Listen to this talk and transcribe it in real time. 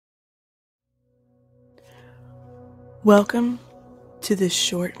Welcome to this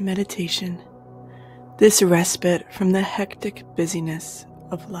short meditation, this respite from the hectic busyness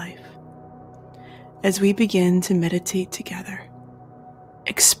of life. As we begin to meditate together,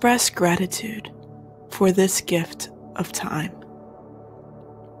 express gratitude for this gift of time,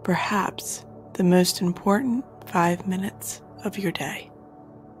 perhaps the most important 5 minutes of your day.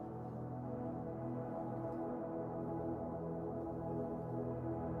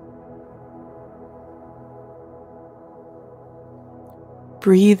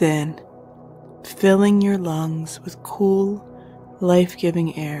 Breathe in, filling your lungs with cool,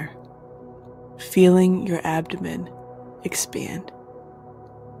 life-giving air, feeling your abdomen expand.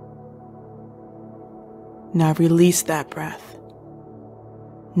 Now release that breath,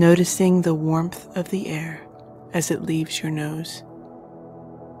 noticing the warmth of the air as it leaves your nose.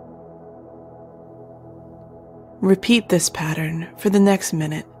 Repeat this pattern for the next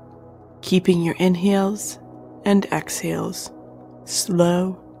minute, keeping your inhales and exhales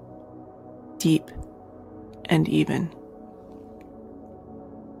slow, deep, and even.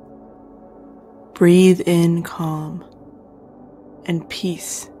 Breathe in calm and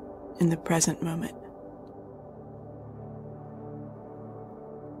peace in the present moment.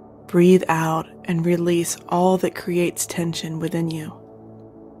 Breathe out and release all that creates tension within you.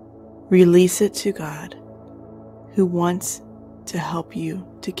 Release it to God, who wants to help you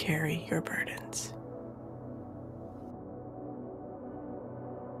to carry your burdens.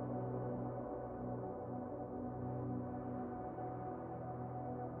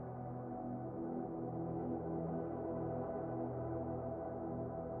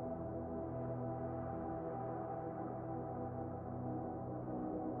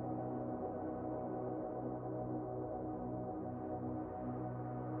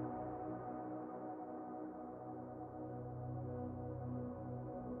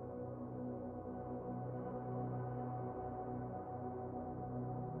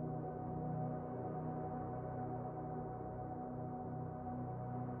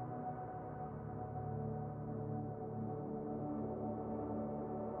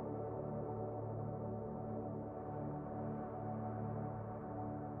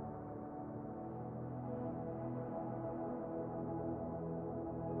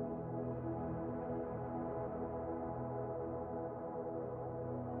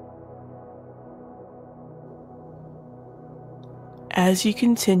 As you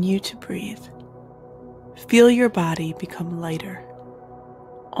continue to breathe, feel your body become lighter,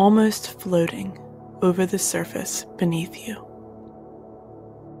 almost floating over the surface beneath you.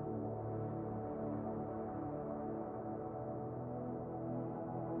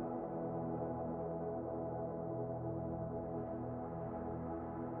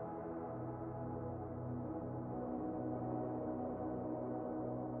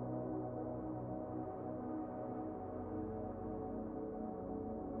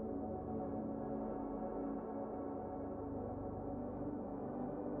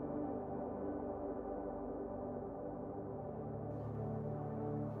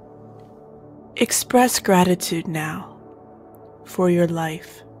 Express gratitude now for your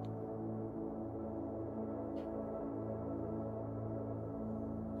life,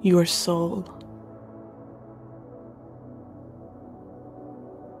 your soul,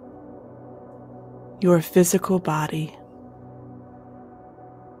 your physical body,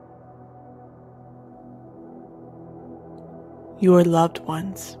 your loved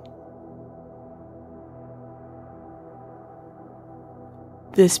ones,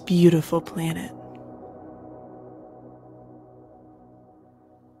 this beautiful planet,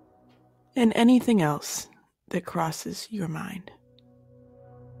 and anything else that crosses your mind.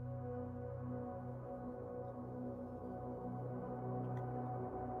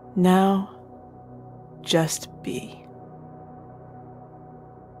 Now, just be.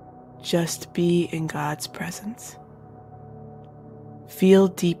 Just be in God's presence. Feel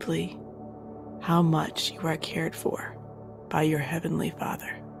deeply how much you are cared for by your Heavenly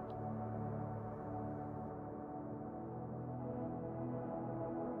Father.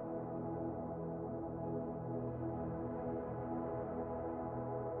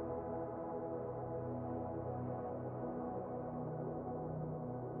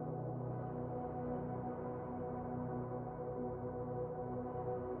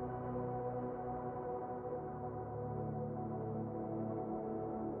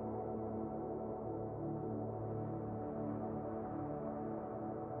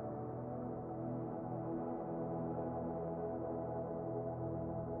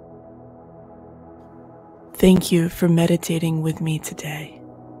 Thank you for meditating with me today.